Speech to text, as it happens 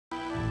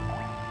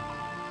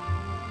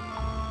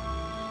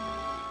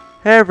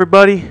Hey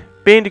everybody,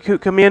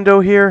 Bandicoot Commando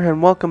here,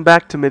 and welcome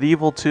back to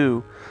Medieval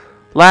 2.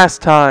 Last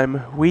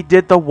time, we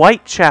did the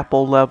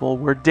Whitechapel level,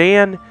 where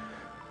Dan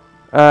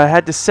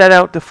had to set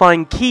out to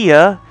find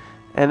Kia,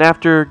 and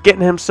after getting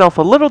himself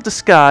a little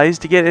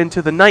disguised to get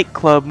into the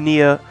nightclub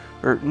Kia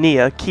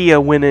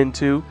went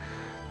into,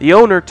 the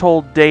owner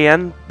told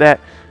Dan that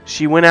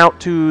she went out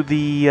to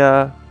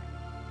the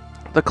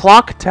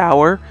clock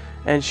tower,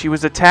 and she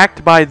was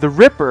attacked by the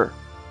Ripper.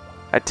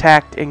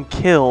 Attacked and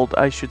killed,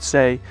 I should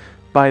say,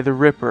 by the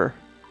Ripper,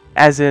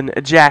 as in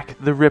Jack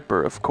the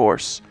Ripper, of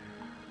course.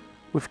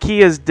 With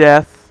Kia's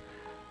death,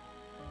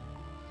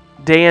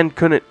 Dan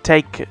couldn't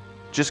take it,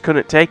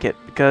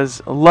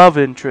 because a love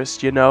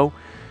interest, you know.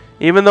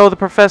 Even though the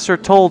professor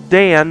told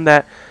Dan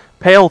that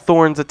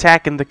Palethorn's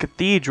attacking the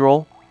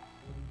cathedral,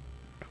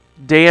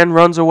 Dan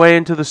runs away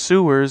into the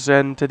sewers,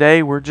 and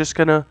today we're just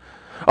gonna...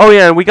 Oh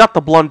yeah, and we got the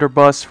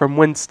blunderbuss from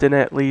Winston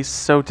at least,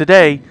 so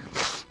today...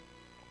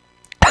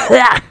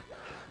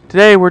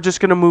 Today we're just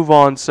gonna move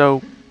on,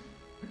 so...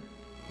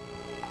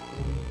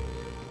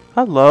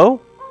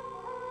 Hello?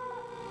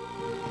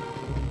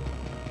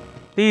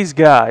 These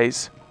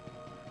guys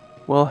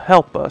will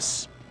help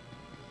us.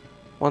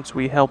 Once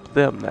we help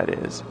them, that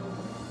is.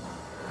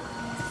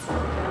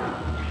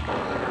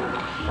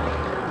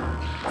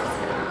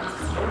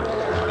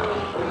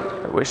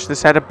 I wish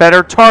this had a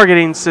better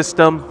targeting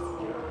system.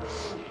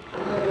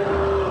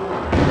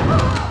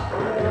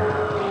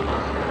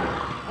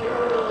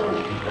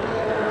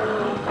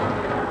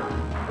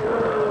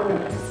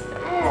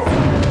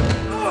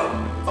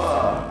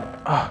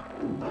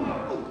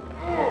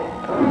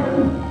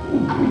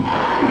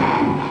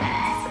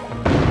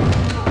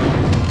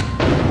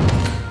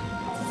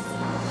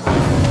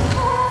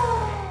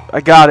 I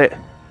got it.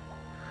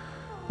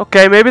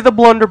 Okay, maybe the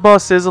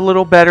blunderbuss is a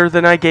little better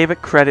than I gave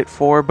it credit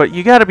for, but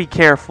you gotta be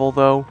careful,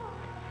 though.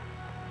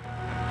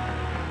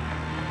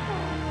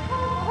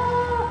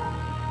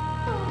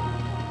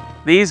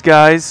 These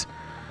guys,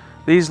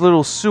 these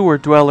little sewer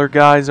dweller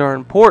guys are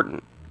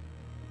important,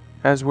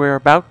 as we're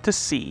about to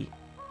see.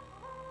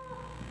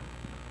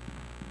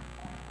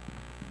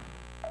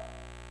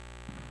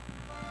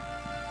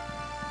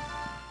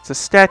 It's a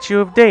statue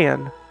of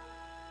Dan.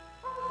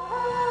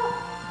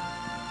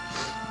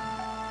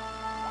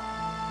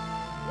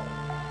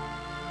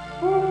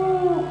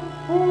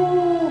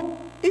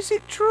 Is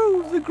it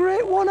true the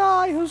Great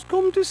One-Eye has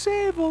come to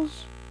save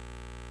us?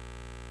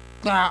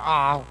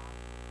 Well,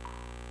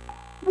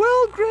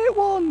 Great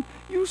One,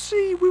 you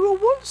see, we were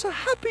once a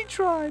happy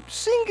tribe,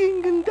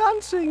 singing and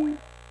dancing.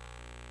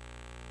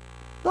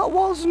 That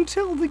was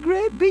until the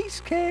Great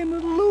Beast came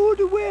and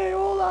lured away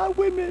all our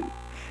women.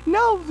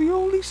 Now the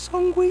only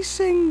song we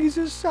sing is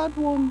a sad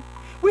one.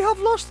 We have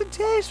lost the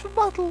taste for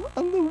battle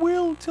and the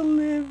will to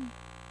live.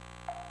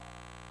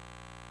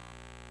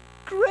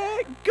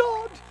 Great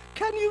God!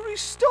 Can you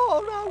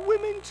restore our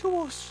women to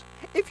us?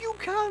 If you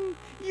can,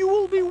 you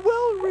will be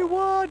well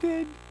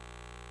rewarded.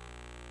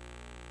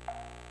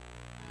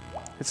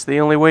 It's the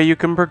only way you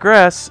can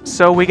progress.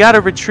 So we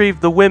gotta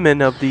retrieve the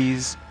women of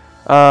these,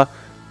 the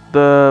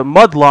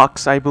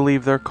Mullocks, I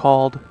believe they're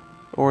called,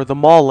 or the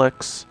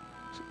Mullocks.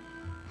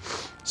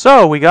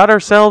 So we got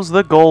ourselves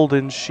the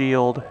golden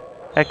shield.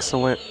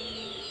 Excellent.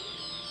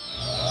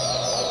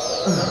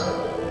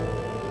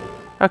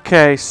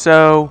 Okay,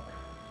 so...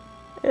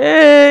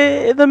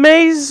 The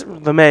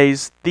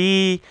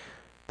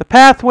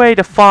pathway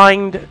to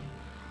find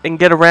and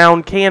get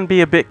around can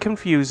be a bit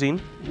confusing.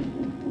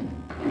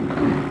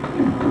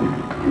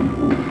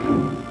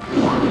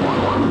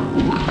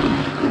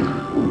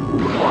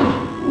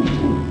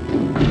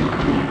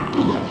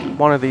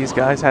 One of these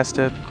guys has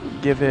to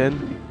give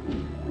in.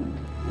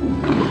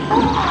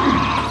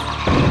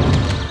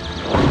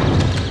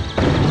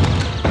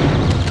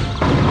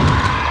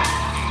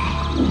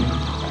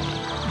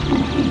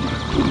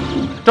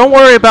 Don't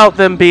worry about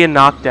them being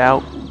knocked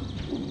out.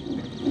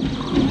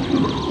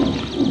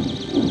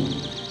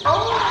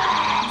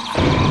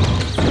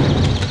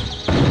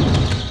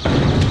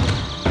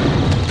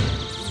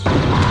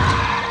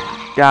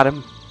 Got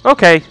him.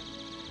 Okay.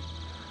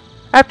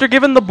 After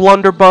giving the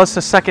blunderbuss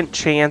a second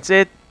chance,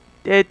 I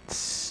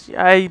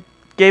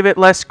gave it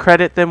less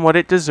credit than what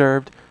it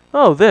deserved.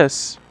 Oh,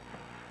 this.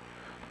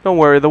 Don't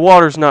worry, the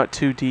water's not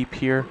too deep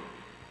here.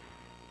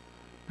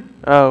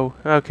 Oh,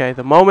 okay.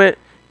 The moment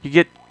you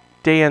get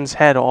Dan's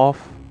head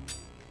off.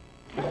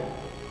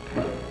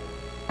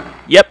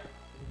 Yep.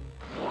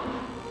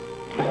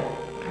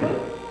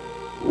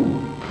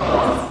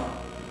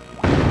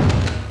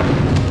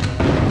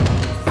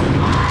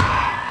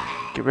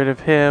 Get rid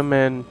of him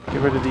and get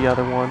rid of the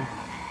other one.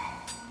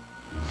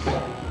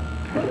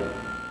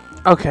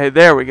 Okay,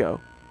 there we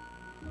go.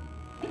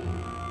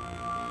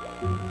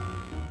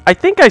 I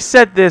think I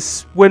said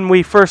this when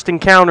we first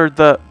encountered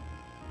the...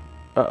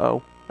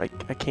 Uh-oh. I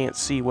can't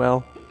see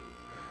well.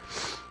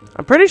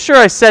 I'm pretty sure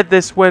I said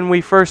this when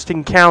we first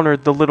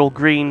encountered the little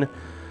green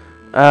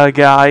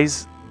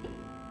guys.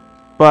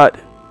 But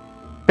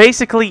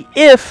basically,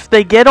 if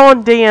they get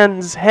on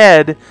Dan's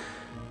head,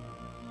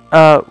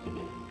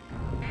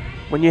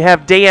 when you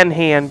have Dan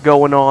Hand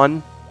going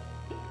on,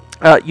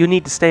 you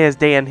need to stay as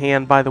Dan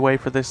Hand, by the way,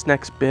 for this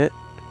next bit.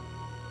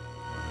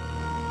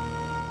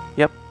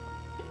 Yep.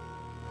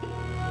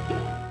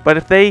 But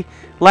if they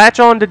latch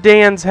on to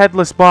Dan's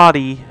headless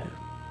body,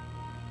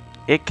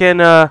 it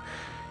can,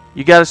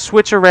 you gotta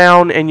switch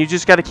around, and you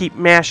just gotta keep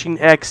mashing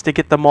X to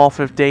get them off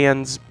of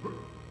Dan's...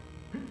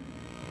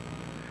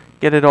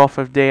 Get it off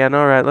of Dan.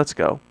 Alright, let's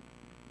go.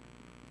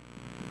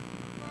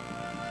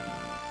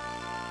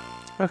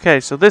 Okay,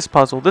 so this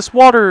puzzle. This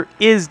water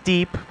is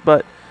deep,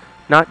 but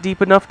not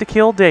deep enough to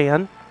kill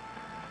Dan.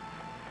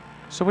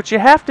 So what you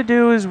have to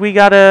do is we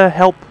gotta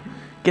help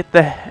get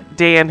the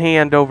Dan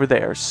Hand over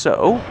there.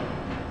 So...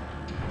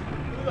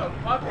 Who the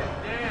fuck is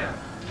Dan?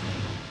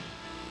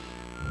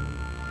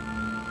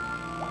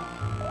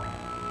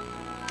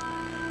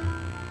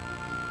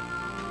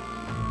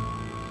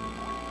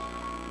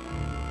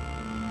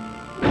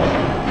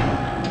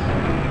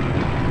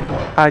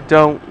 I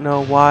don't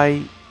know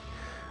why.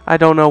 I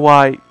don't know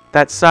why.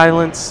 That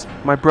silence,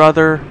 my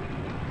brother,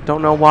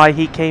 don't know why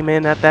he came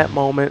in at that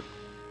moment.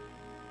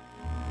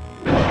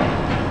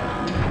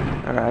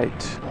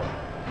 Alright.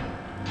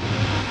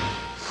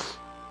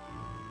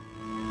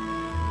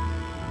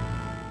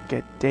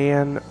 Get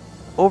Dan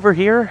over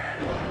here.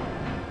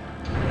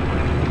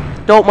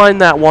 Don't mind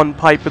that one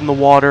pipe in the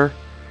water.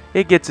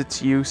 It gets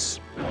its use.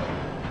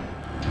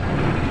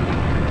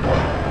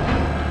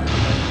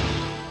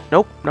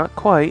 Nope, not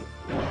quite.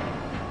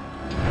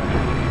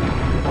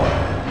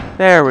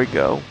 There we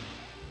go.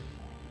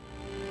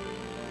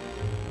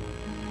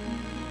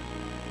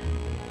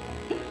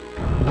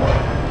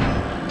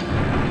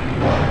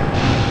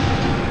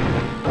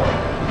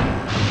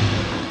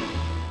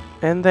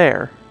 And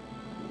there.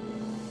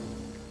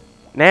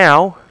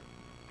 Now,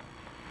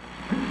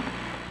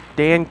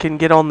 Dan can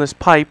get on this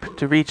pipe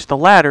to reach the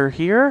ladder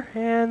here,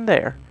 and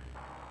there.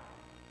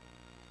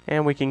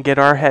 And we can get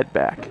our head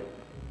back.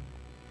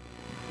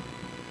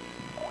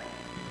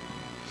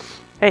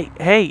 Hey,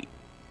 hey!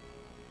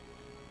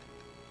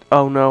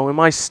 Oh no, am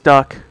I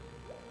stuck?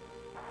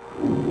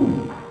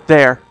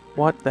 There.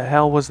 What the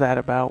hell was that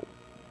about?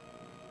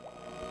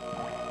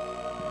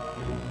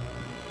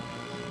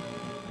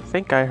 I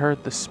think I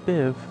heard the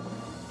spiv.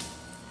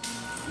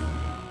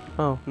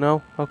 Oh,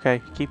 no?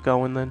 Okay, keep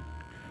going then.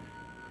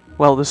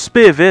 Well, the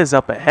spiv is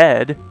up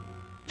ahead.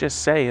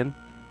 Just saying.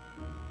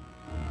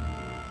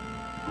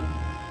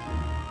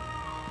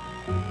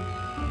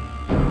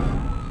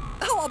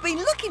 Oh, I've been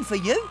looking for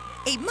you.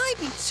 It may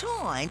be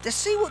time to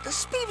see what the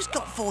spiv's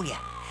got for you.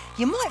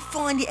 You might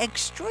find it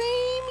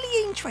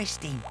extremely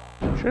interesting.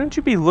 Shouldn't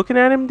you be looking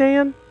at him,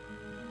 Dan?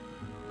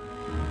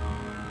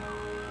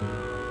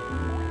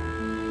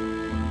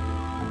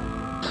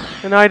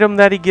 An item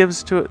that he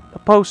gives to a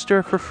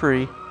poster for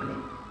free.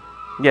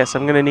 Yes,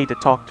 I'm gonna need to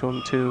talk to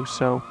him too,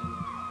 so...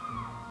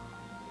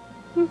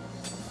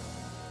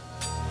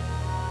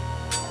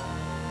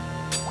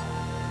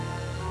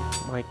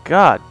 My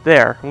god,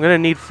 there. I'm gonna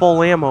need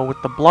full ammo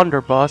with the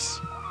blunderbuss.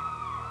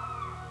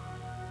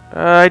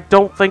 I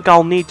don't think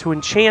I'll need to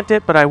enchant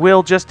it, but I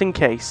will just in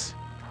case.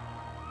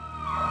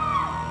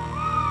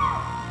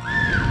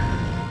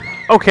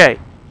 Okay.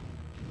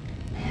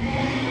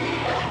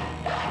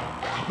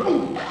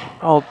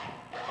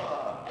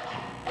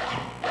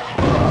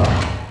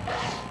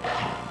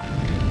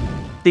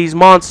 These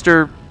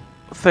monster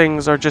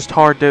things are just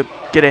hard to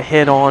get a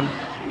hit on,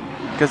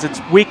 because its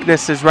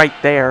weakness is right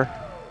there.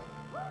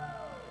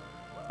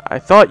 I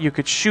thought you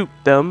could shoot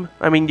them.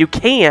 I mean, you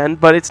can,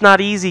 but it's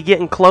not easy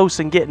getting close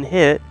and getting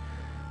hit.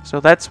 So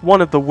that's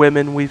one of the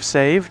women we've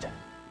saved.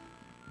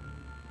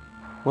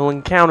 We'll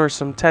encounter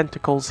some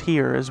tentacles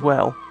here as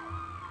well.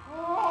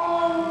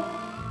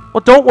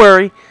 Well, don't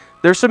worry.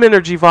 There's some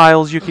energy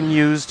vials you can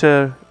use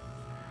to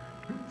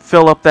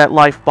fill up that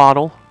life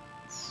bottle.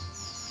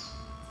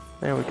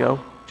 There we go.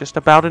 Just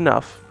about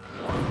enough.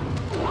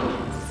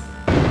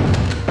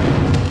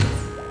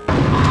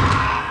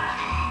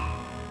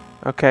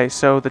 Okay,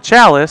 so the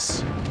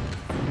chalice.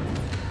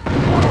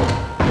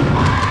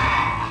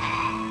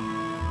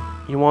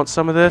 You want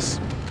some of this?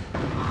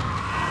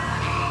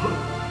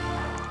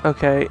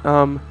 Okay,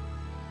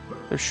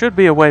 there should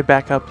be a way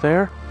back up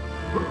there.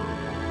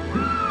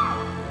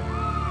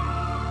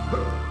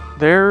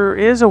 There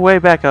is a way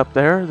back up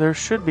there. There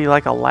should be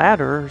like a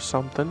ladder or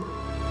something.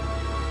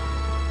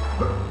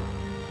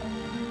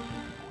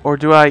 Or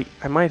do I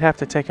might have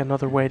to take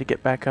another way to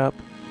get back up.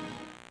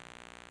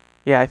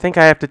 Yeah, I think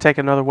I have to take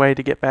another way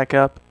to get back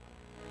up.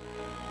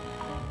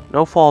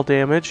 No fall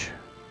damage.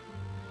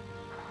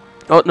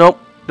 Oh, nope.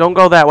 Don't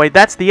go that way.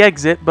 That's the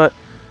exit, but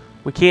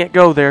we can't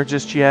go there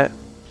just yet.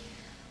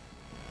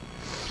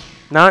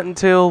 Not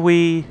until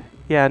we...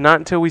 Yeah, not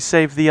until we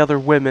save the other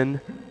women.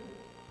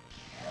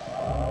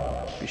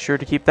 Be sure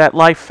to keep that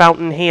life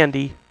fountain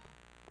handy.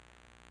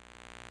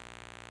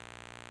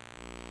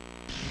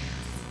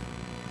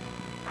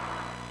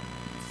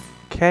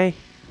 Okay.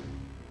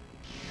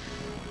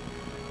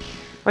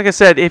 Like I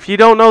said, if you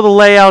don't know the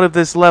layout of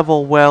this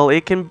level well,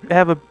 it can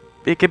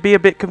be a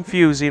bit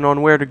confusing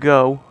on where to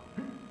go.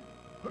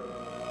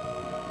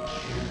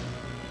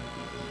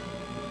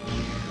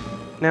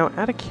 Now,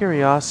 out of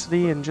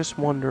curiosity and just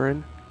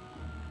wondering...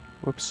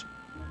 Whoops.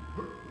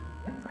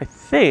 I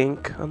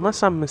think,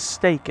 unless I'm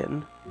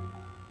mistaken...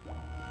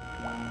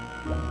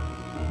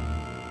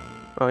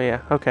 Oh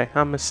yeah, okay,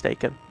 I'm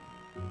mistaken.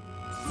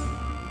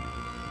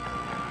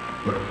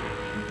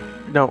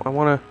 No, I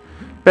want to...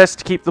 Best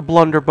to keep the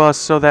blunderbuss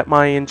so that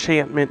my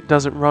enchantment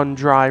doesn't run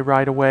dry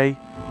right away.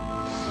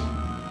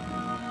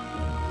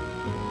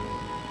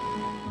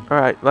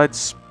 Alright,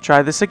 let's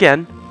try this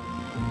again.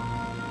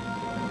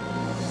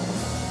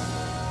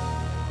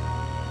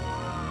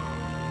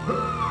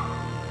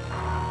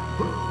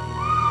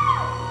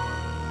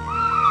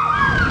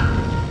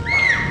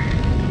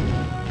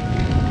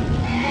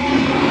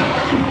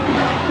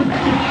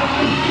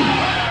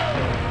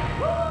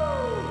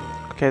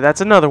 Okay,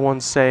 that's another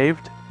one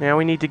saved. Now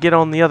we need to get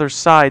on the other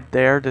side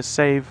there to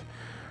save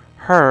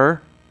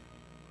her.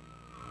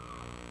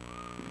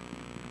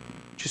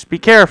 Just be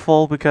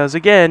careful, because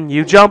again,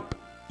 you jump,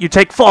 you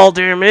take fall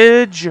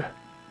damage.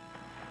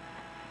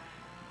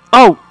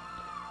 Oh!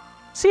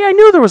 See, I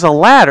knew there was a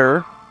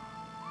ladder.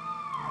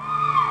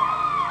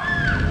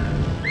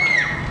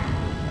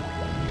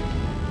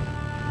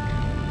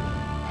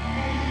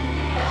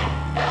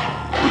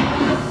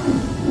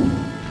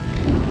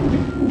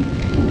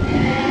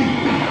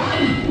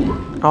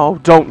 Oh,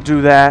 don't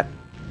do that.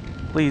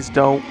 Please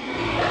don't.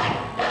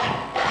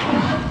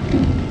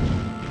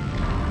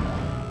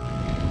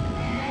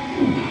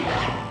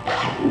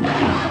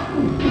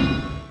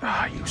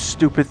 Ah, you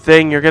stupid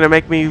thing. You're gonna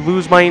make me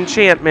lose my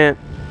enchantment.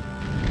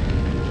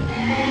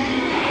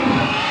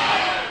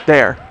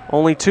 There.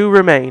 Only 2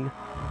 remain.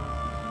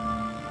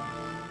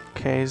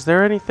 Okay, is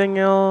there anything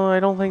else?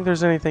 I don't think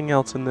there's anything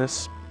else in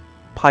this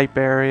pipe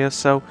area,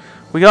 so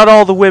we got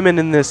all the women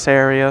in this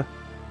area.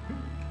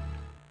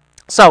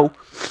 So,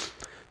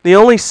 the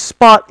only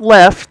spot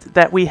left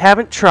that we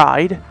haven't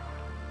tried,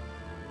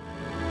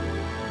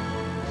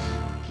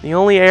 the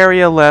only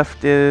area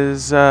left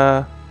is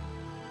over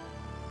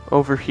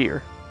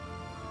here,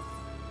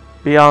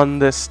 beyond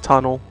this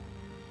tunnel.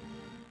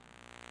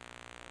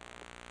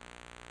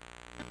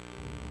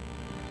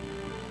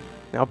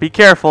 Now be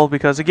careful,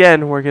 because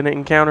again, we're going to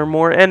encounter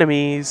more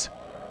enemies.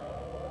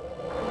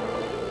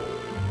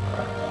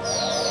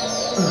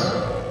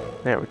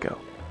 There we go.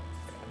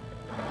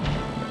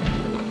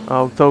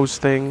 Oh, those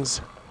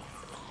things.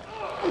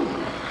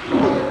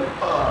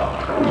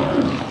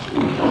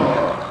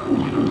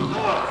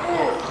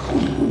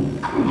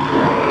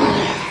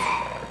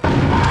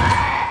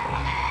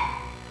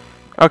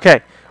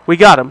 Okay, we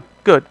got him.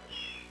 Good.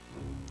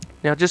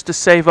 Now, just to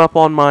save up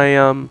on my,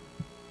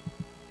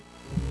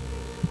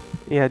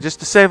 yeah, just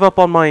to save up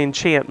on my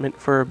enchantment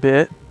for a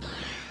bit,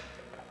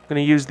 I'm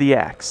going to use the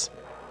axe.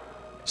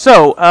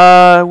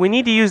 So, we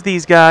need to use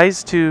these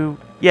guys to,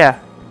 yeah,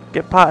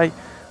 get by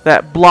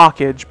that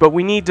blockage, but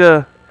we need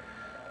to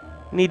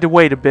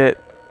wait a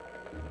bit.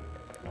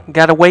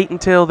 Gotta wait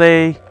until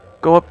they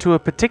go up to a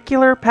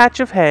particular patch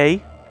of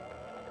hay.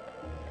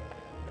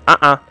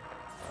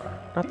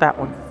 Not that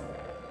one.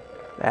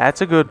 That's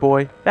a good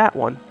boy. That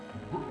one.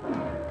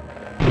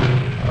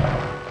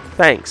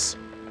 Thanks.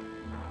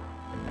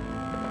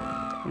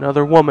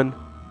 Another woman.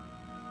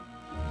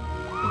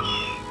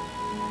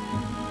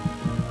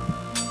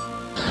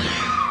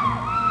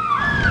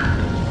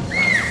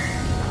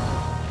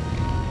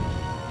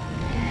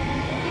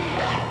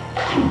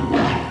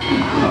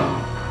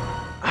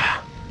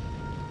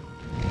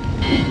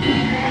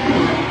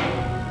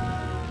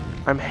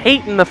 I'm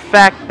hating the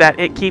fact that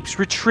it keeps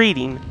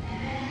retreating.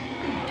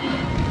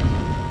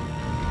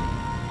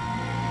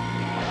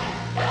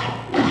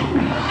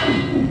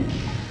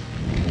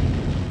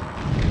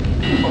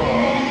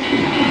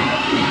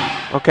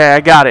 Okay,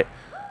 I got it.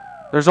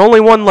 There's only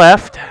one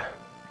left.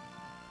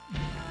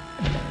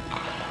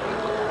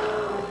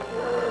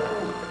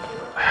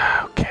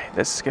 Okay,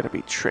 this is gonna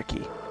be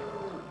tricky.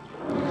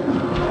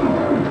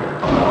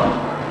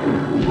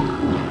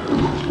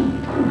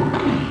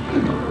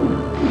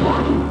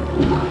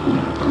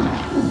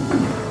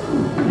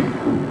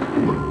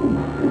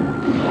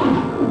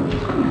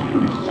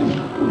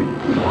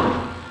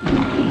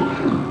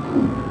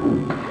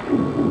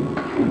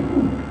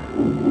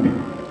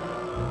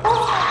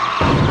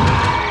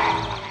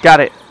 Got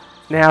it.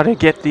 Now to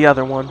get the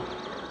other one.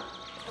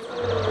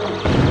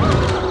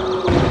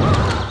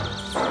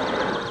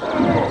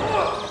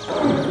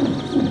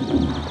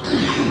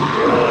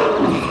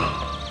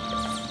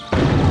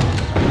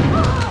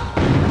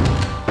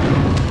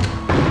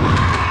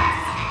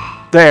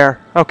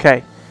 There.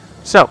 Okay.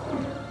 So.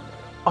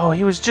 Oh,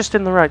 he was just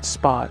in the right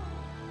spot.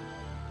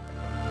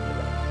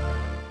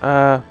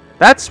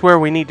 That's where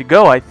we need to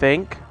go, I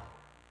think.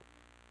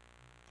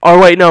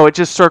 Oh, wait, no. It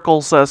just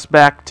circles us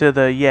back to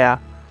the, yeah.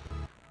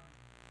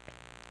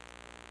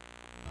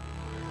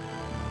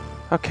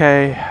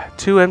 Okay,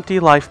 2 empty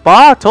life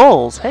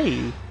bottles.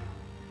 Hey,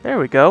 there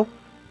we go.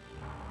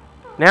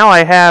 Now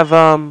I have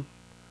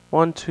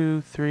 1,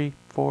 2, 3,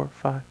 4,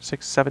 5,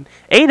 6, 7,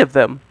 8 of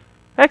them.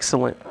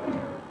 Excellent.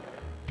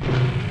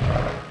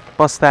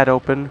 Bust that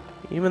open.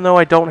 Even though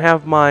I don't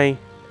have my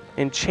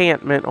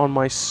enchantment on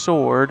my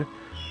sword.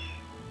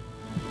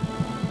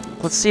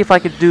 Let's see if I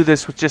could do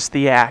this with just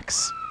the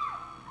axe.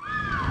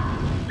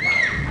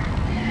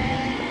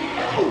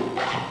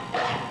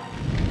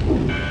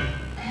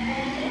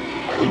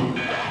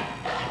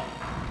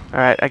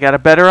 Alright, I got a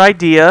better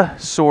idea,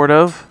 sort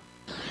of.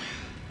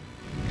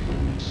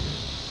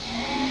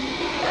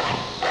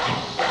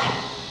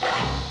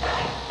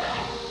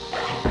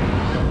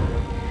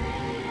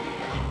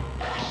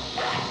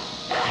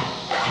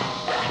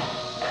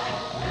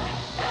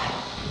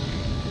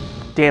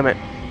 Damn it.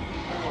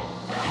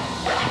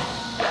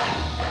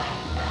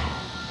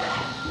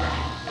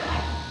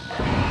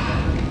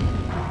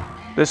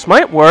 This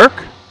might work.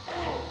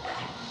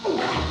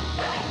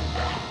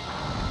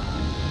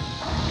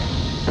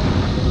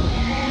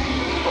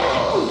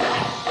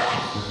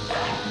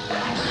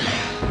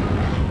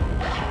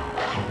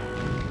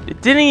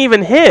 It didn't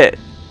even hit.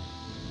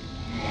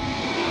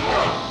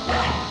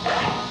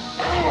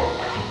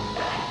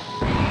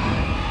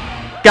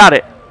 Got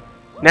it.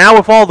 Now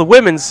with all the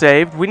women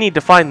saved, we need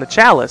to find the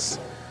chalice.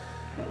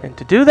 And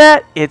to do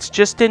that, it's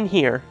just in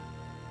here.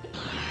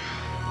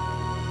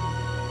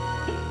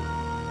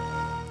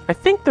 I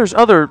think there's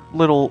other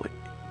little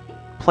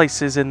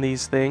places in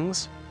these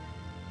things.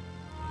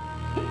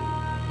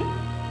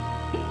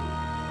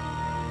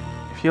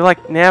 If you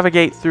like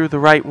navigate through the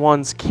right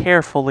ones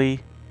carefully.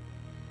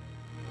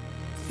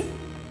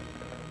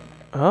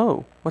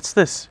 Oh, what's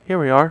this? Here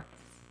we are.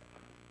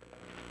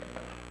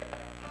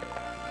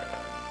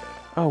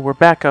 Oh, we're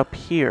back up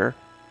here.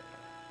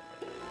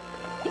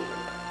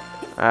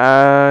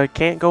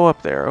 Can't go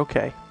up there.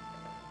 Okay.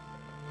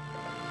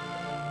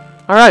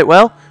 Alright,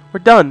 well, we're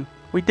done.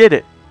 We did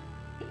it.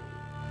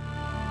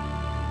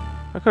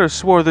 I could have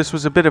swore this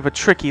was a bit of a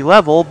tricky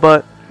level,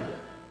 but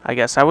I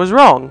guess I was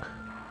wrong.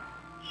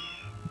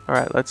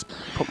 Alright, let's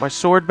put my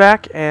sword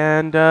back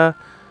and, let's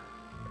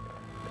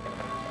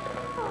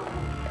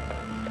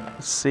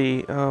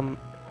see,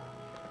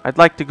 I'd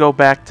like to go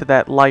back to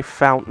that life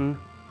fountain.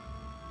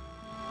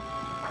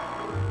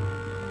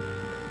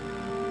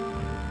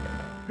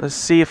 Let's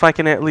see if I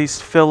can at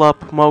least fill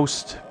up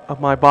most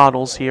of my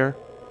bottles here.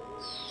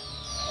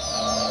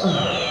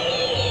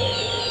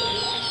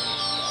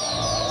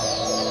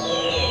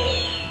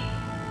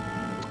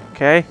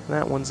 Okay,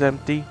 that one's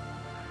empty.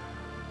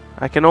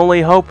 I can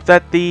only hope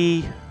that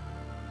the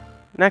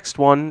next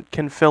one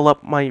can fill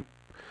up my...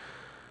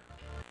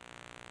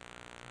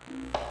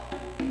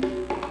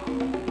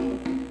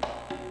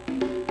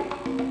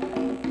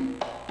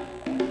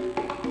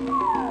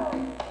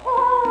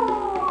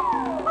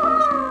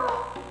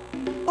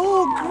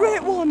 Oh,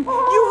 great one!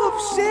 You have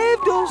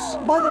saved us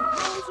by the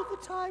powers of the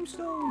time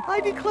stone. I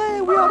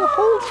declare we are the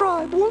whole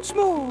tribe once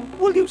more.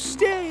 Will you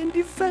stay and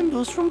defend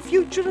us from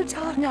future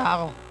attack?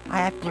 No, I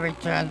have to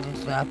return the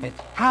serpent.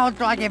 How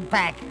do I get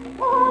back? Very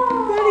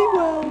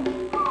well.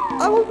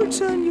 I will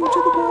return you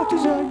to the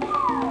water's edge,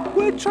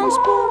 where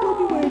transport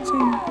will be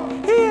waiting.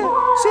 Here,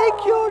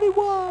 take your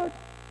reward.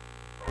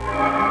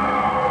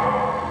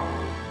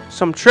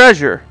 Some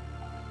treasure.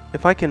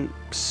 If I can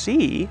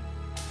see,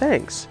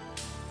 thanks.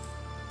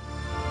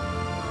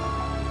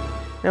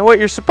 Now what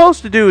you're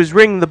supposed to do is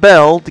ring the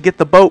bell to get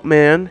the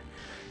boatman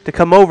to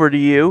come over to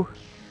you,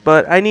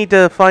 but I need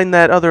to find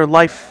that other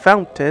life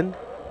fountain.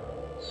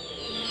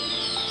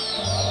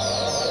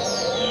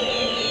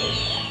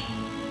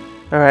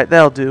 Alright,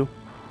 that'll do.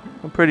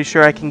 I'm pretty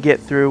sure I can get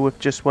through with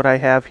just what I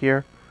have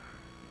here.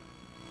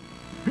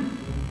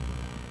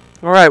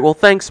 Alright, well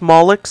thanks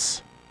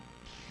Mullocks.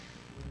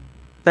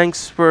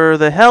 Thanks for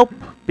the help,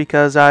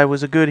 because I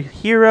was a good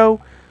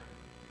hero.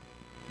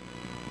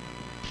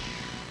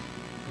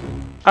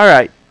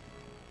 Alright.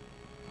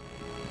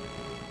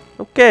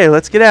 Okay,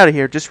 let's get out of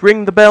here. Just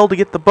ring the bell to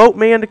get the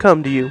boatman to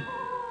come to you.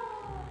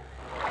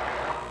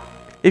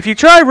 If you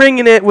try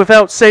ringing it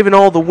without saving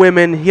all the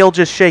women, he'll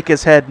just shake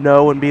his head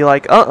no and be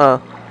like,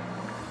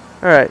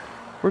 Alright,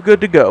 we're good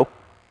to go.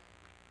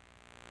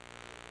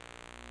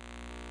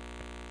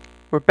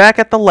 We're back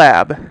at the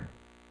lab.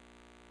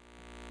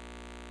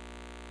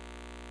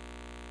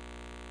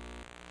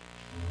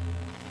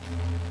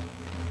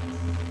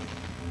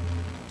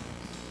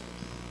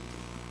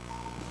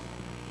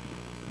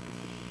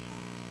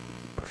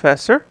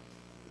 Professor?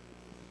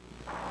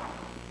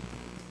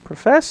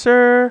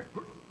 Professor?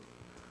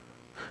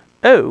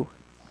 Oh,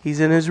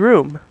 he's in his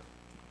room.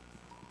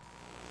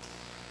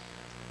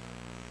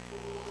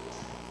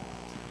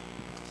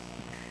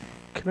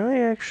 Can I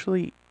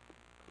actually...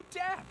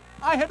 Damn!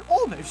 I had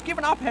almost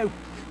given up hope.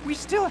 We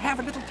still have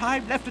a little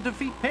time left to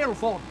defeat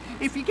Palethorn.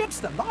 If he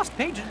gets the last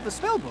page of the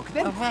spellbook,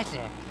 then...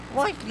 Professor,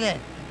 what's this?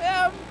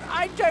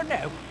 I don't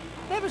know.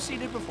 Never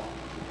seen it before.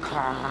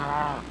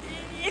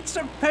 It's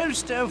a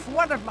poster of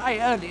one of my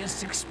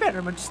earliest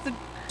experiments. The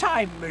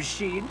time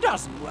machine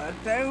doesn't work,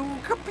 though.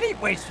 Complete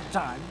waste of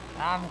time.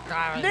 I'm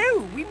sorry.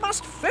 No, we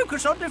must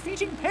focus on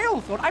defeating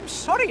Palethorn. I'm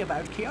sorry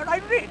about Kier, I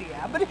really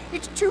am, but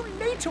it's too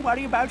late to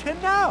worry about her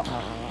now.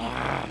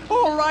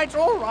 All right.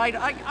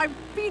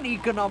 I've been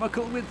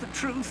economical with the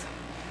truth.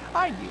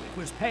 I knew it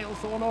was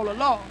Palethorn all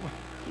along.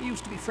 We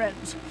used to be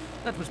friends.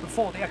 That was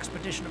before the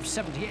expedition of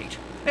 '78.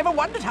 Ever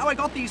wondered how I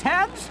got these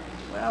hands?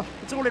 Well,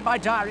 it's all in my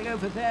diary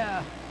over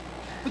there.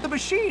 But the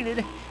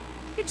machine,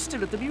 it's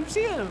still at the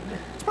museum.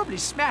 It's probably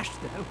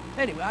smashed, though.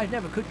 Anyway, I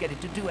never could get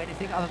it to do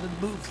anything other than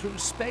move through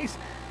space.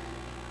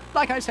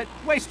 Like I said,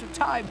 waste of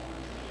time.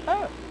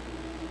 Oh.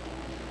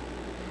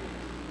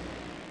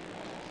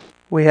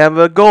 We have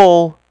a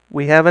goal.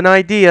 We have an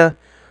idea.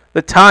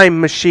 The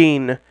time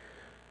machine.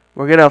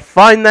 We're going to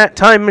find that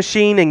time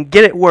machine and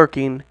get it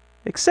working.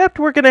 Except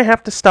we're going to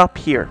have to stop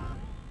here.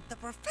 The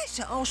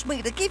professor asked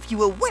me to give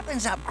you a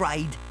weapons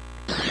upgrade.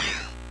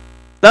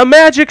 The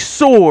magic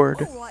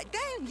sword. All right,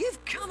 Dan,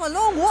 you've come a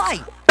long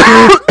way.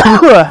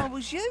 That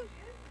was you?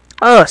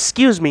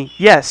 Excuse me.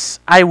 Yes,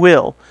 I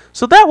will.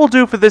 So that will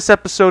do for this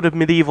episode of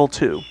Medieval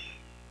 2.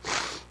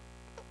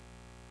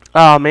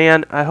 Oh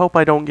man, I hope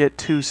I don't get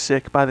too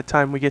sick by the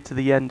time we get to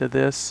the end of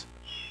this.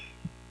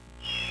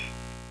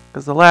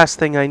 Because the last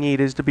thing I need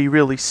is to be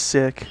really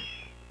sick.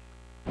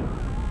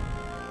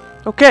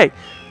 Okay.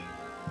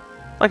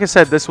 Like I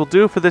said, this will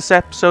do for this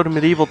episode of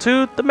Medieval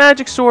 2. The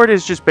magic sword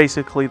is just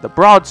basically the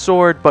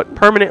broadsword, but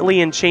permanently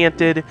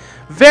enchanted.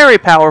 Very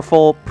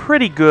powerful,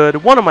 pretty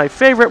good. One of my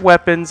favorite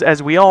weapons,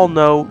 as we all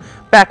know,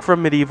 back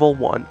from Medieval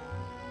 1.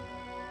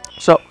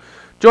 So,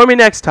 join me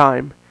next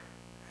time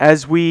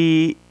as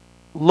we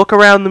look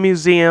around the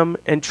museum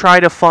and try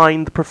to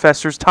find the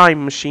professor's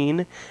time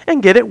machine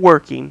and get it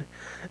working.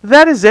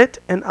 That is it,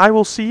 and I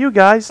will see you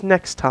guys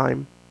next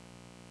time.